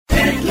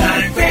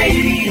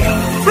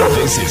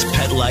This is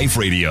Pet Life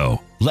Radio.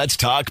 Let's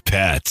talk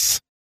pets.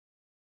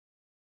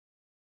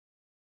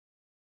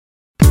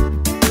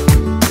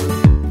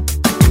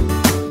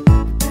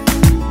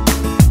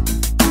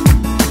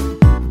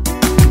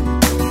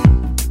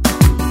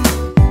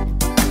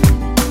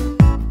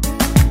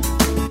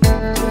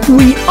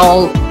 We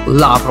all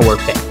love our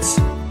pets.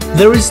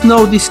 There is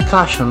no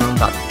discussion on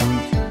that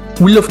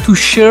point. We love to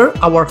share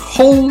our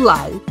whole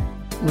life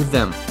with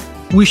them.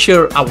 We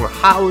share our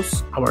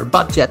house, our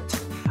budget,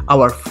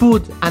 our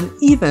food, and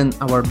even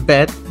our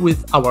bed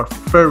with our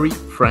furry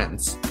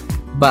friends.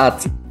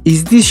 But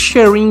is this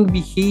sharing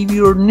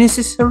behavior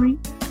necessary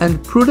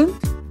and prudent?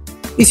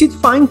 Is it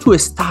fine to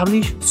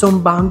establish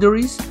some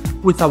boundaries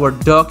with our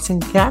dogs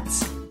and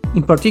cats?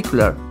 In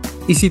particular,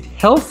 is it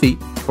healthy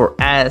for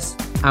us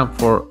and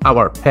for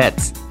our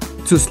pets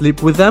to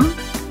sleep with them?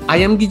 I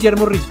am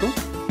Guillermo Rico,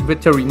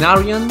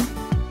 veterinarian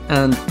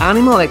and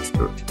animal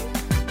expert.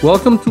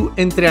 Welcome to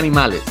Entre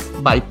Animales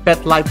by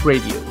Pet Life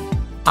Radio.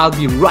 I'll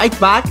be right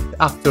back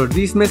after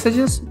these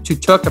messages to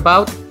talk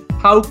about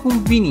how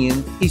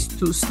convenient it is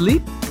to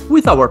sleep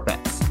with our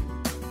pets.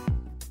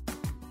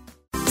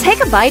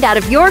 Take a bite out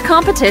of your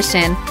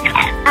competition.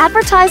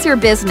 Advertise your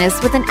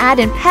business with an ad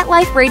in Pet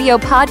Life Radio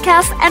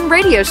podcasts and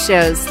radio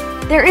shows.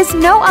 There is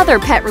no other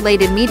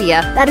pet-related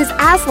media that is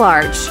as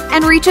large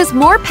and reaches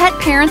more pet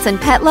parents and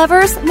pet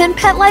lovers than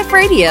Pet Life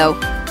Radio.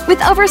 With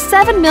over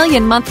 7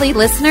 million monthly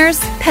listeners,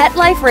 Pet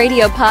Life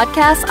Radio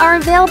podcasts are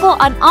available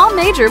on all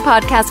major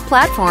podcast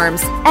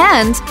platforms,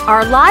 and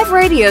our live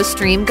radio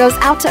stream goes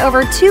out to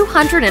over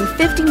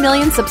 250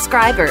 million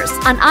subscribers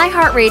on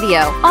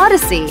iHeartRadio,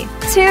 Odyssey,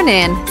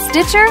 TuneIn,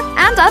 Stitcher,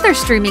 and other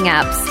streaming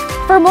apps.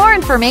 For more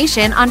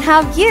information on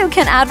how you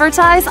can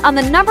advertise on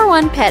the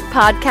 #1 pet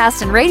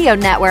podcast and radio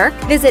network,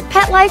 visit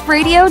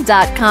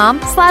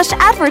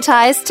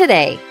PetLifeRadio.com/advertise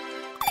today.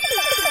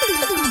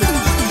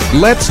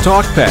 Let's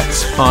Talk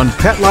Pets on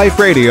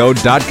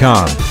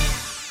PetLifeRadio.com.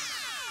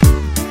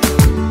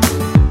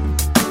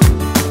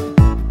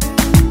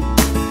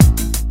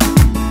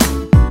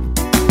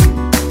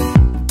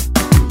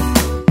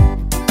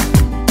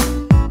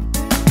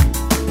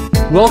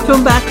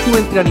 Welcome back to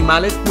Entre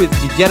Animales with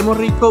Guillermo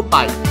Rico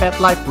by Pet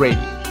Life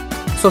Radio.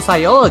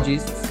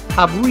 Sociologists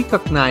have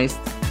recognized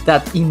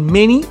that in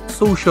many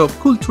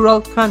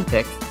socio-cultural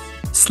contexts,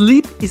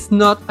 sleep is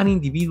not an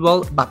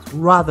individual but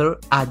rather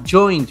a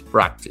joint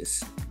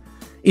practice.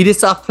 It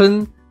is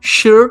often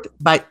shared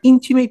by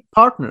intimate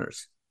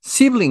partners,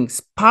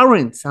 siblings,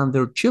 parents, and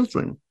their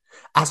children,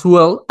 as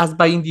well as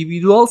by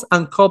individuals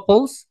and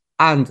couples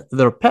and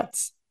their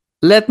pets.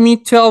 Let me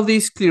tell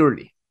this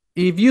clearly.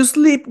 If you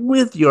sleep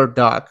with your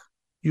dog,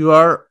 you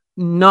are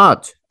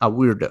not a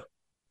weirdo.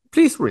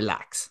 Please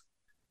relax.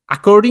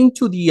 According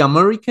to the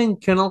American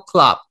Kennel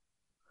Club,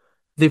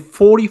 the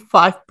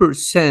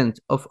 45%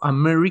 of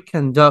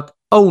American dog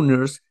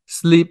owners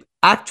sleep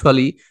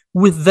actually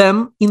with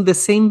them in the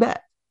same bed.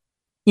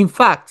 In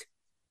fact,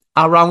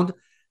 around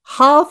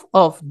half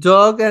of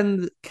dog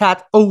and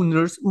cat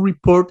owners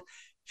report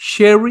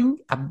sharing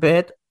a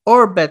bed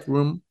or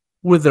bedroom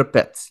with their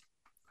pets.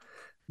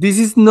 This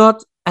is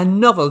not a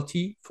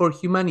novelty for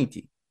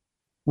humanity.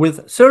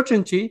 With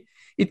certainty,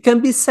 it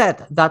can be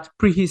said that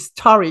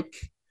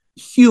prehistoric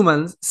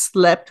humans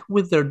slept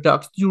with their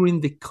dogs during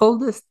the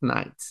coldest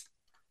nights.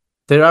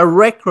 There are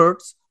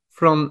records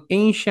from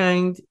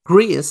ancient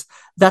Greece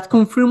that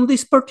confirm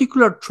this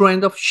particular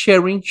trend of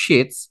sharing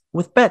sheets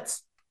with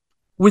pets.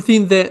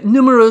 Within the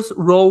numerous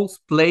roles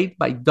played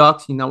by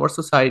dogs in our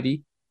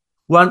society,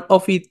 one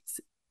of it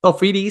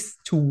is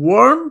to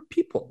warn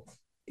people.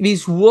 It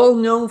is well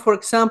known, for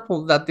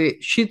example, that the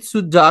Shih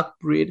Tzu dog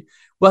breed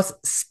was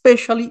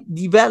specially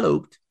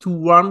developed to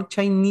warm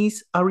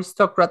Chinese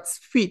aristocrats'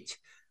 feet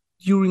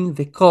during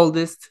the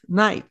coldest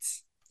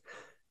nights.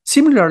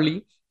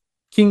 Similarly,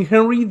 King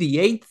Henry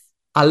VIII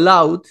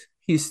allowed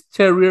his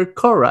terrier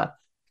Cora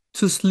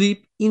to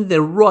sleep in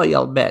the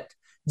royal bed,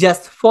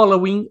 just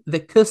following the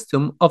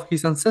custom of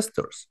his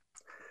ancestors.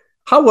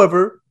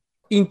 However,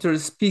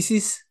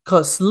 interspecies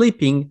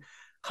co-sleeping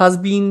has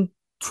been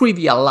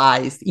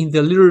trivialized in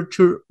the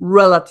literature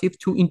relative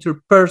to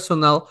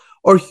interpersonal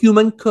or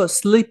human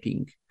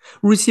co-sleeping,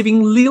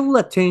 receiving little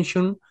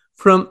attention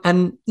from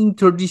an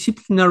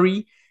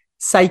interdisciplinary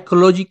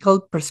psychological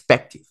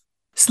perspective.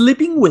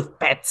 Sleeping with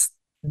pets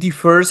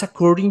differs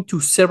according to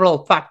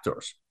several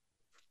factors,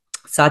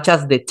 such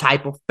as the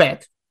type of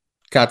pet.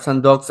 Cats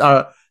and dogs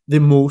are the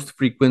most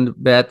frequent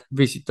bed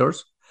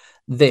visitors.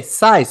 The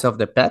size of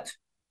the pet.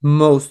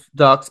 Most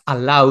dogs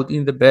allowed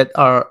in the bed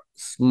are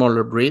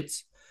smaller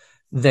breeds.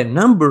 The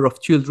number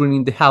of children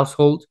in the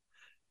household,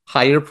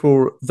 higher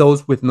for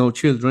those with no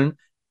children,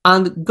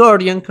 and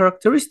guardian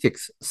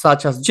characteristics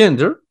such as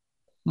gender,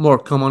 more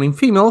common in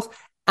females,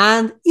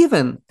 and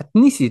even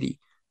ethnicity,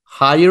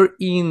 higher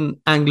in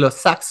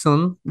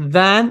Anglo-Saxon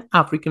than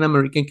African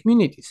American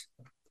communities.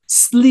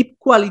 Sleep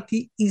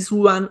quality is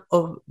one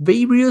of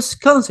various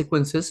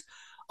consequences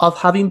of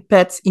having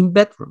pets in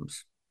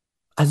bedrooms.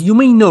 As you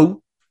may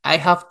know, I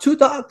have two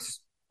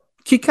dogs,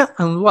 Kika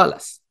and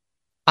Wallace,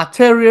 a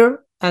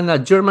terrier and a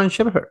German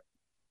Shepherd.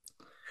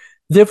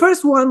 The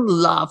first one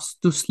loves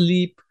to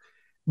sleep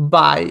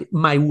by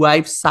my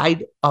wife's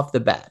side of the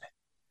bed,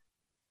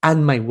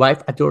 and my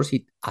wife adores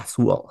it as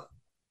well.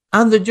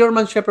 And the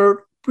German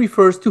Shepherd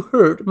prefers to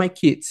herd my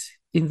kids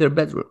in their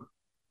bedroom.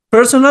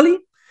 Personally,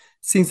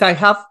 since I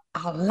have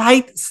a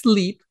light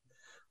sleep,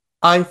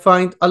 I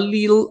find a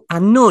little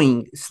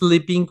annoying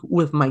sleeping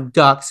with my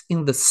dogs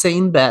in the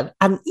same bed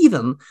and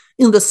even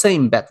in the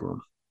same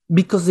bedroom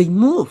because they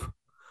move.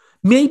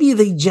 Maybe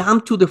they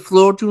jump to the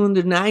floor during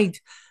the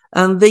night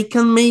and they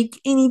can make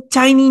any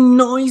tiny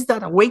noise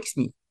that awakes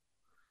me.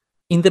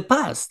 In the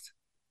past,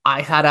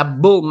 I had a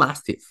bull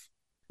mastiff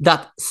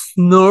that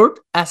snored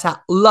as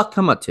a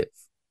locomotive.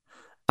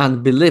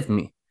 And believe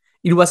me,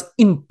 it was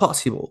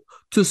impossible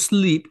to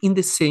sleep in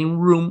the same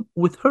room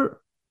with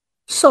her.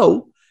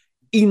 So,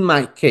 in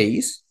my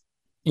case,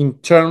 in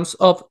terms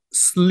of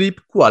sleep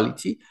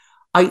quality,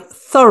 I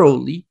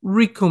thoroughly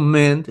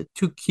recommend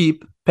to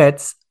keep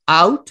pets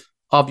out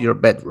of your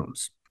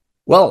bedrooms.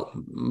 Well,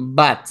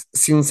 but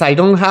since I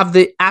don't have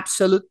the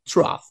absolute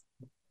truth,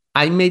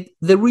 I made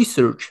the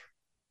research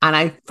and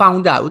I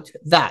found out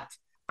that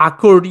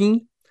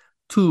according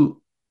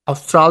to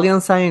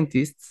Australian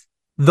scientists,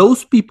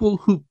 those people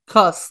who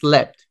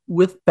co-slept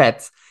with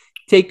pets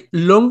take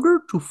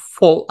longer to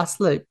fall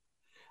asleep,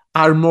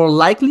 are more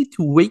likely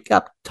to wake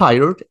up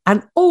tired,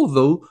 and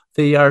although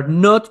they are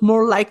not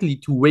more likely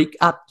to wake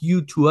up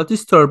due to a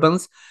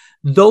disturbance,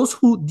 those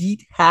who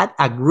did had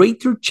a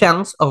greater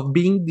chance of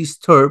being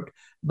disturbed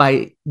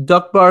by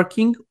dog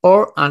barking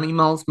or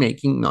animals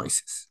making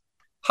noises.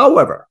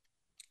 However,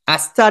 a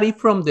study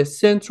from the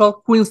Central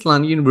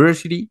Queensland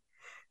University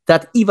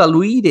that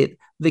evaluated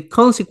the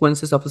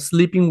consequences of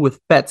sleeping with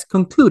pets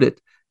concluded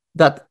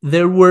that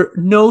there were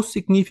no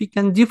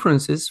significant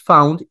differences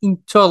found in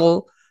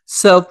total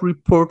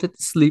self-reported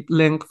sleep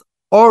length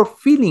or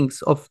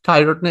feelings of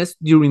tiredness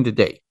during the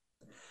day.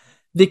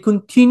 The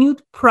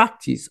continued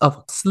practice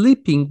of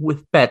sleeping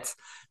with pets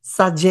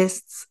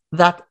suggests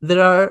that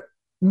there are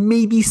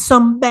maybe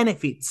some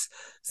benefits,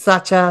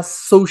 such as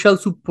social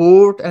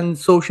support and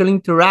social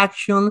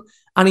interaction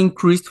and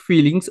increased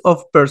feelings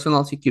of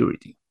personal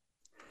security.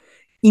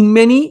 In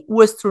many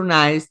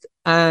westernized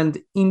and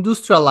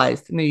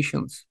industrialized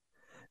nations,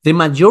 the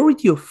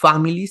majority of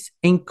families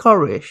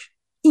encourage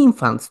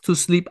infants to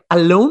sleep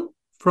alone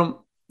from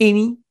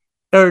any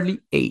early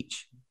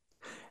age.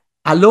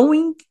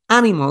 Allowing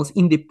animals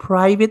in the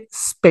private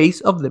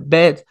space of the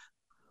bed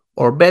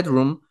or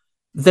bedroom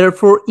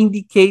therefore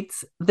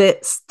indicates the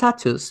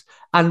status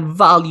and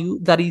value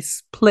that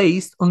is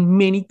placed on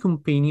many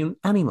companion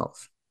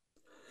animals.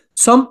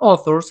 Some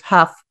authors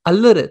have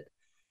alluded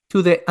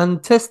to the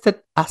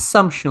untested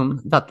assumption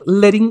that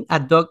letting a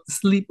dog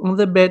sleep on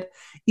the bed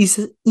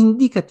is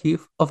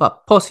indicative of a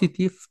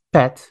positive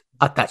pet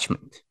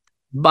attachment.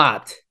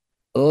 But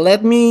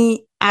let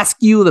me ask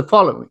you the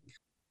following.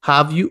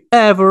 Have you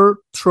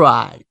ever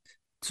tried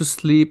to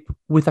sleep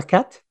with a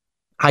cat?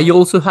 I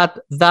also had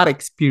that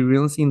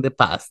experience in the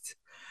past.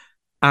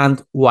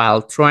 And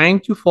while trying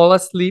to fall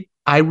asleep,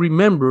 I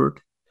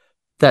remembered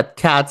that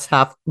cats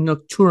have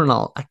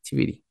nocturnal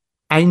activity.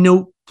 I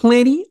know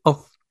plenty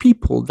of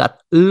people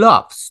that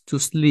loves to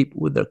sleep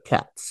with their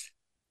cats.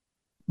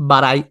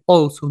 But I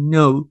also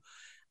know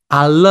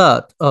a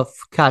lot of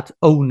cat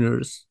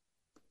owners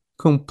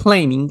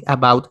complaining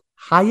about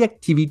high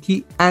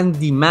activity and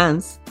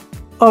demands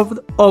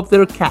of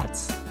their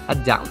cats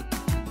at dawn.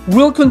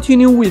 We'll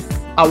continue with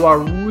our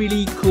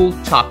really cool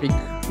topic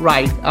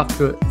right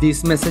after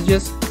these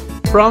messages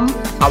from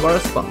our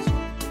sponsor.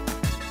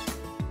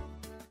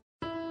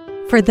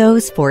 For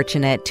those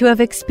fortunate to have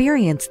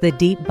experienced the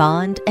deep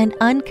bond and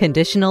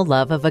unconditional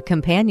love of a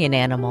companion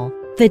animal,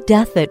 the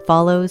death that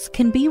follows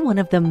can be one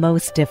of the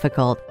most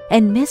difficult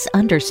and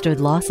misunderstood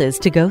losses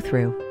to go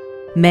through.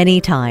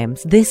 Many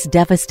times, this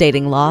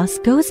devastating loss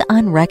goes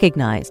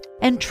unrecognized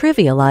and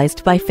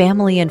trivialized by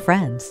family and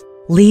friends,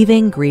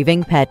 leaving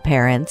grieving pet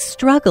parents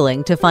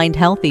struggling to find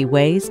healthy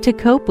ways to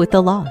cope with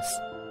the loss.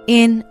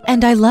 In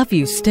And I Love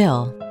You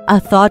Still,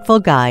 a thoughtful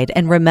guide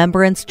and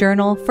remembrance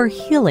journal for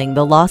healing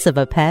the loss of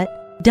a pet,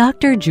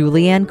 Dr.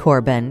 Julianne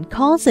Corbin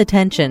calls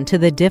attention to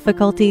the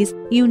difficulties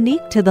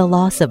unique to the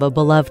loss of a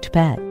beloved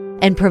pet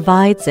and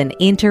provides an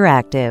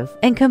interactive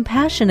and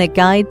compassionate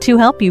guide to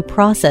help you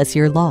process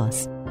your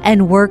loss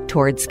and work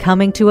towards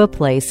coming to a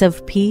place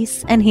of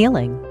peace and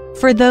healing.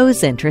 For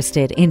those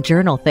interested in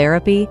journal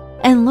therapy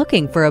and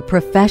looking for a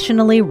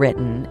professionally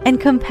written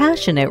and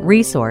compassionate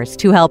resource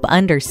to help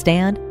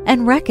understand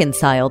and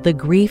reconcile the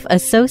grief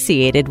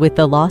associated with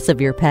the loss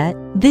of your pet,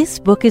 this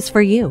book is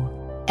for you.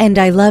 And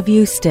I Love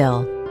You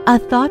Still, a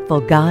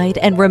thoughtful guide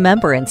and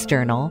remembrance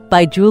journal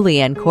by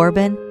Julianne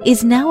Corbin,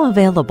 is now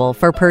available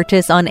for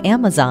purchase on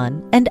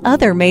Amazon and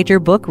other major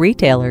book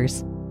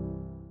retailers.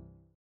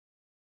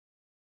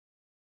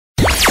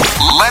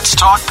 Let's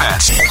talk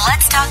pets.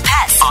 Let's talk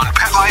pets On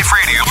Pet Life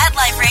Radio. Pet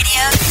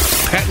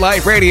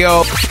Life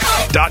Radio.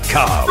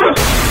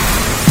 PetLifeRadio.com.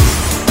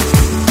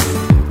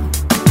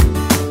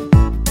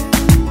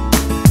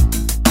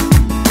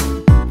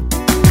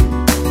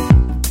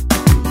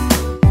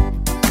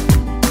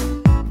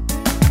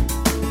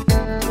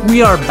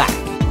 We are back.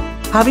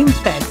 Having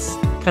pets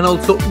can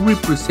also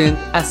represent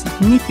a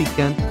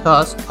significant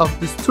cause of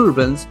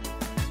disturbance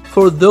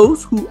for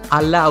those who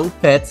allow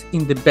pets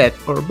in the bed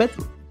or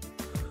bedroom.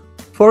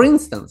 For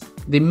instance,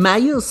 the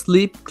Mayo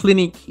Sleep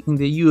Clinic in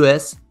the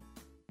US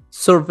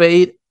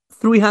surveyed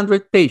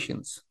 300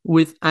 patients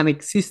with an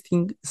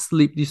existing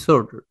sleep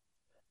disorder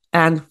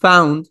and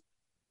found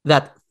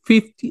that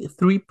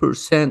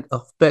 53%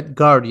 of pet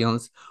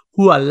guardians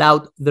who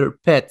allowed their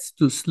pets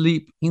to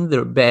sleep in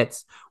their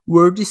beds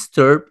were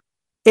disturbed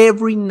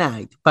every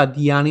night by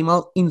the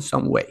animal in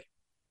some way.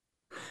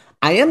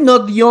 I am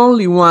not the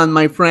only one,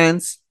 my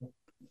friends,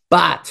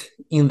 but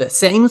in the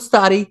same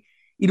study,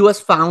 it was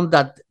found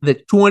that the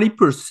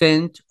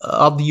 20%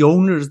 of the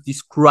owners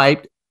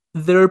described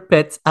their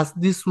pets as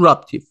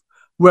disruptive,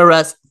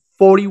 whereas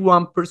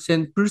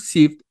 41%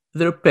 perceived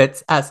their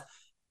pets as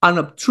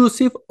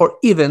unobtrusive or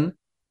even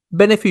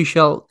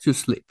beneficial to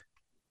sleep.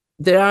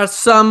 There are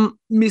some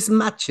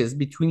mismatches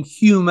between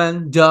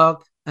human,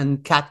 dog,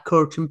 and cat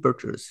core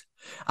temperatures,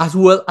 as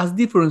well as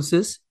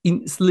differences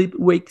in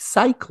sleep-wake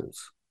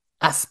cycles,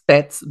 as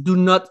pets do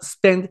not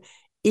spend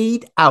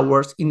 8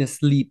 hours in a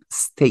sleep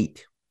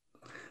state.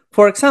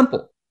 For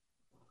example,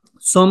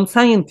 some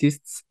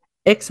scientists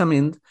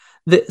examined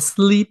the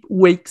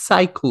sleep-wake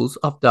cycles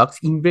of dogs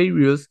in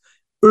various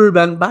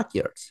urban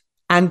backyards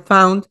and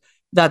found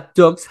that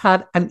dogs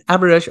had an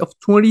average of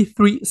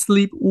 23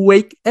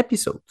 sleep-wake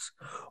episodes,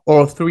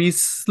 or 3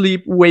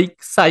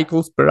 sleep-wake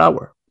cycles per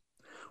hour,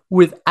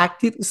 with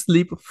active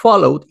sleep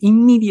followed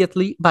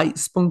immediately by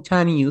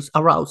spontaneous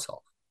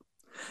arousal.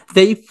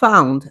 They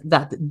found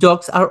that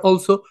dogs are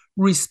also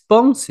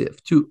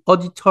responsive to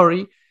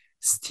auditory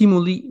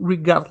stimuli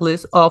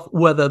regardless of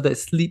whether the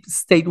sleep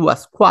state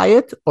was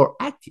quiet or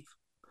active.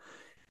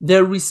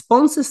 Their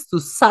responses to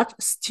such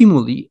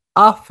stimuli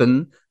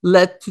often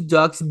led to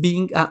dogs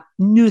being a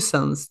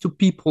nuisance to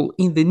people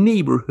in the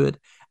neighborhood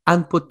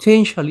and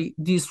potentially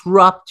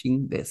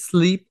disrupting the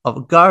sleep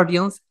of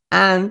guardians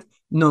and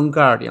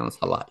non-guardians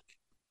alike.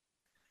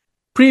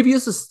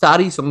 Previous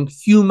studies on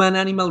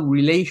human-animal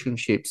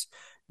relationships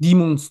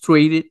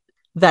demonstrated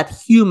that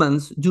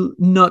humans do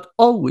not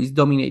always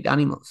dominate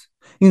animals.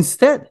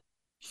 Instead,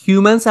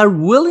 humans are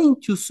willing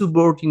to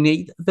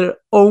subordinate their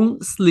own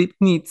sleep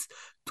needs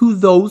to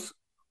those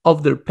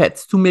of their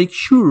pets to make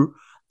sure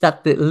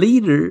that the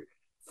latter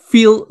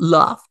feel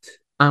loved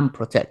and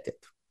protected.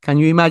 Can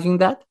you imagine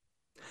that?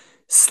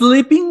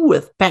 Sleeping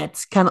with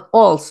pets can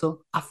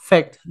also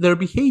affect their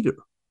behavior.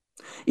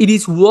 It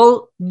is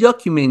well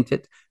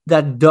documented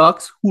that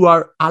dogs who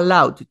are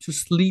allowed to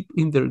sleep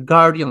in their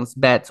guardians'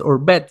 beds or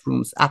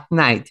bedrooms at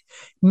night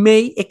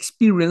may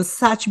experience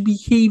such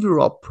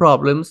behavioral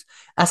problems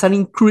as an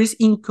increase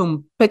in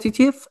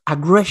competitive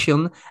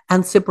aggression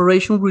and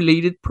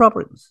separation-related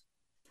problems.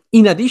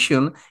 In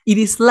addition, it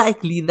is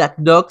likely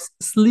that dogs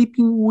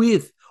sleeping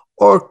with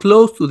or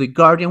close to the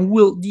guardian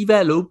will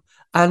develop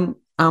an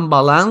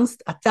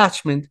unbalanced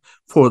attachment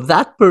for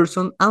that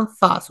person and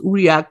thus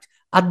react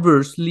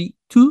adversely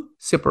to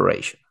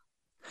separation.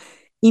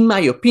 In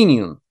my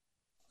opinion,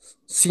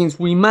 since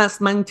we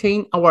must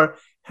maintain our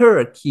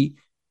hierarchy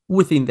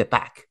within the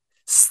pack,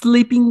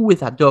 sleeping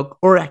with a dog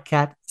or a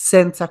cat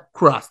sends a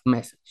crossed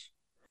message.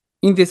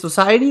 In the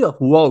society of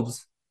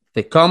wolves,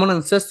 the common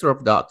ancestor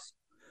of dogs,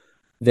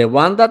 the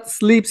one that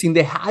sleeps in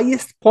the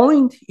highest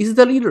point is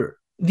the leader,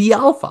 the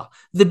alpha,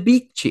 the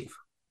big chief.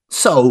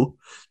 So,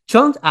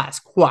 don't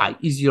ask why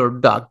is your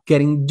dog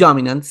getting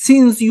dominant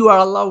since you are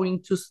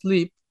allowing to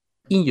sleep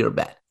in your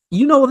bed.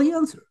 You know the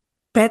answer.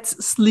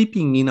 Pets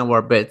sleeping in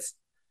our beds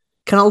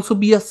can also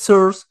be a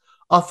source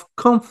of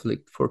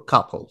conflict for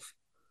couples,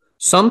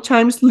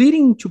 sometimes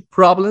leading to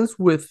problems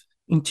with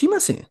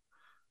intimacy,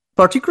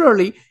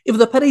 particularly if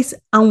the pet is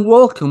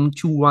unwelcome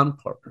to one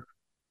partner.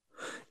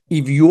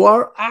 If you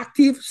are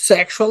active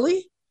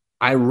sexually,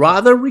 I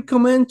rather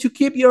recommend to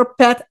keep your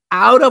pet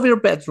out of your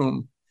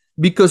bedroom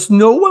because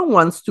no one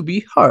wants to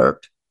be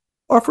hurt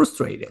or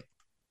frustrated.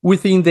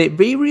 Within the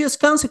various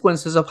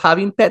consequences of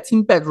having pets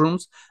in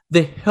bedrooms,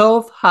 the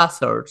health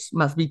hazards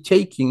must be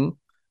taken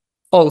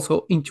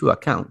also into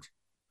account.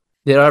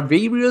 There are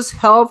various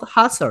health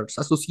hazards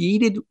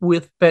associated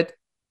with pet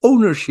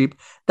ownership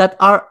that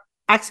are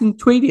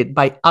accentuated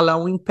by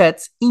allowing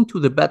pets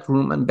into the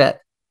bedroom and bed.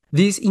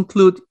 These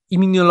include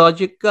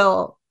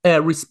immunological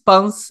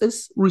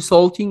responses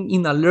resulting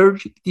in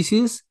allergic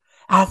disease,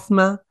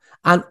 asthma,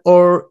 and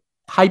or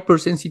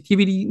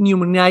hypersensitivity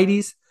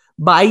pneumonitis,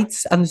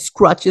 bites and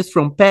scratches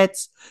from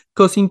pets,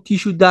 causing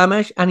tissue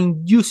damage and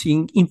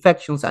inducing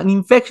infections and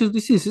infectious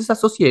diseases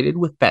associated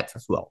with pets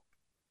as well.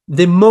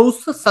 The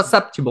most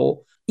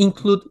susceptible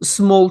include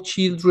small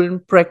children,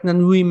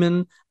 pregnant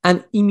women,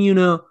 and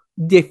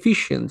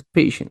immunodeficient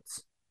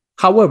patients.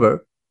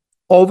 However,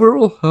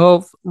 overall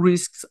health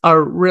risks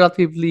are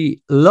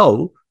relatively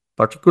low,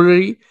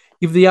 particularly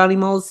if the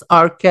animals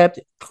are kept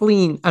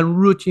clean and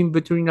routine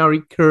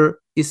veterinary care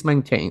is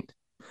maintained.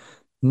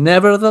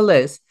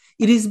 Nevertheless,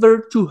 it is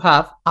better to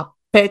have a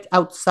pet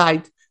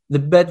outside the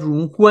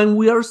bedroom when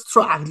we are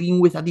struggling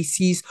with a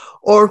disease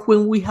or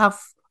when we have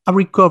a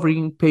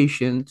recovering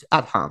patient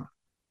at home.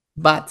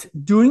 But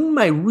during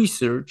my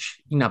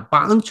research in a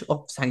bunch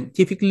of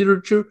scientific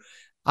literature,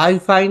 I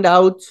find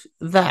out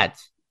that,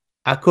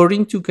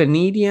 according to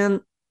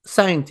Canadian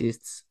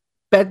scientists,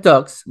 pet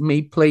dogs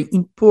may play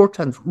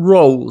important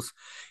roles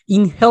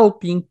in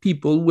helping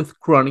people with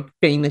chronic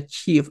pain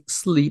achieve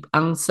sleep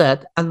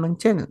onset and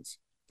maintenance.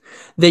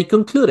 They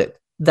concluded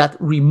that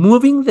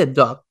removing the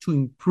dog to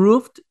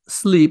improved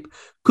sleep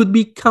could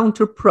be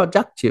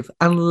counterproductive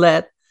and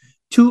led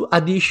to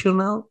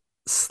additional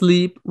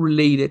sleep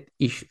related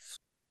issues.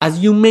 As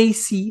you may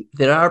see,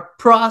 there are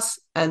pros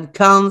and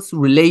cons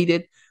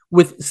related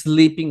with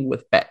sleeping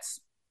with pets.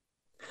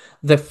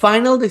 The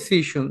final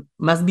decision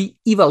must be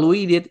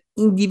evaluated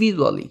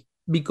individually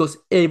because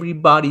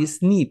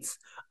everybody's needs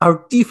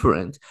are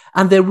different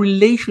and the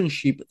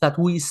relationship that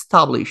we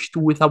established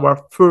with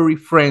our furry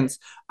friends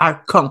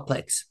are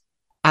complex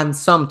and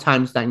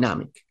sometimes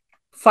dynamic.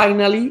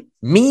 Finally,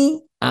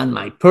 me and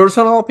my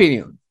personal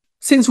opinion.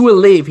 Since we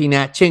live in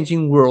a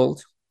changing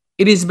world,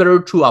 it is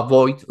better to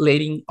avoid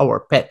letting our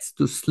pets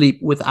to sleep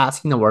with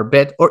us in our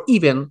bed or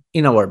even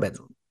in our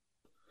bedroom.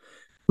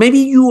 Maybe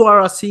you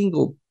are a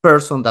single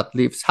person that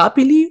lives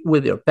happily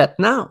with your pet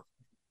now,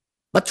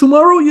 but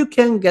tomorrow you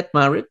can get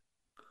married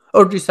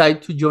or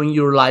decide to join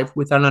your life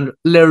with an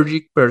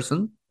allergic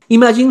person.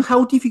 Imagine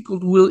how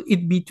difficult will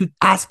it be to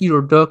ask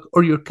your dog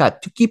or your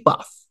cat to keep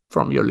off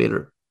from your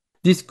litter.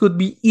 This could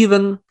be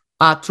even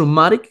a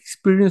traumatic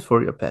experience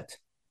for your pet.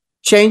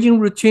 Changing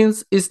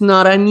routines is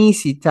not an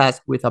easy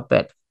task with a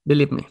pet,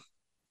 believe me.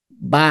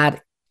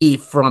 But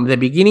if from the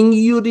beginning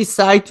you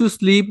decide to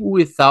sleep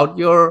without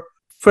your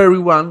furry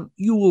one,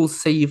 you will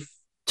save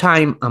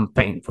time and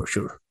pain for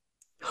sure.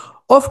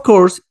 Of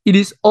course, it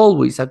is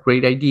always a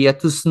great idea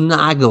to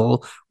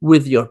snuggle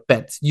with your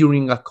pets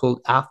during a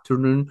cold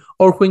afternoon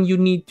or when you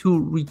need to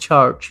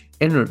recharge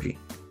energy.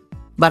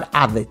 But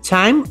at the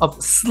time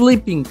of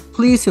sleeping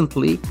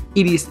pleasantly,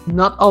 it is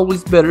not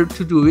always better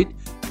to do it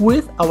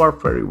with our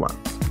furry ones.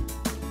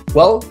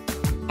 Well,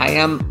 I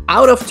am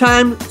out of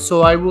time,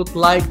 so I would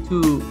like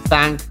to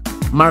thank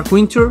Mark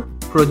Winter,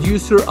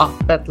 producer of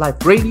Pet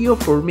Life Radio,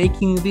 for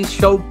making this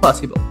show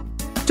possible.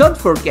 Don't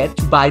forget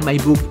to buy my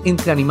book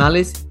Entre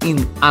Animales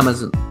in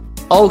Amazon.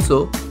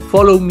 Also,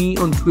 follow me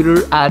on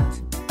Twitter at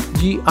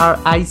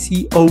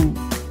GRICOVET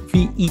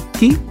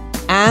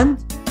and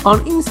on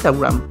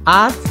Instagram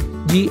at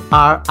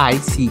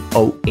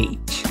GRICOH.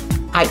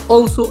 I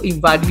also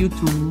invite you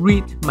to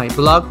read my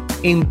blog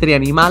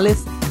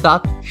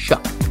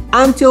entreanimales.shop.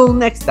 Until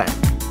next time.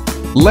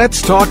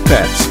 Let's Talk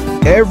Pets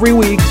every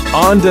week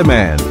on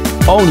demand,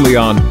 only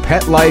on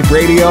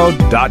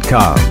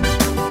PetLifeRadio.com.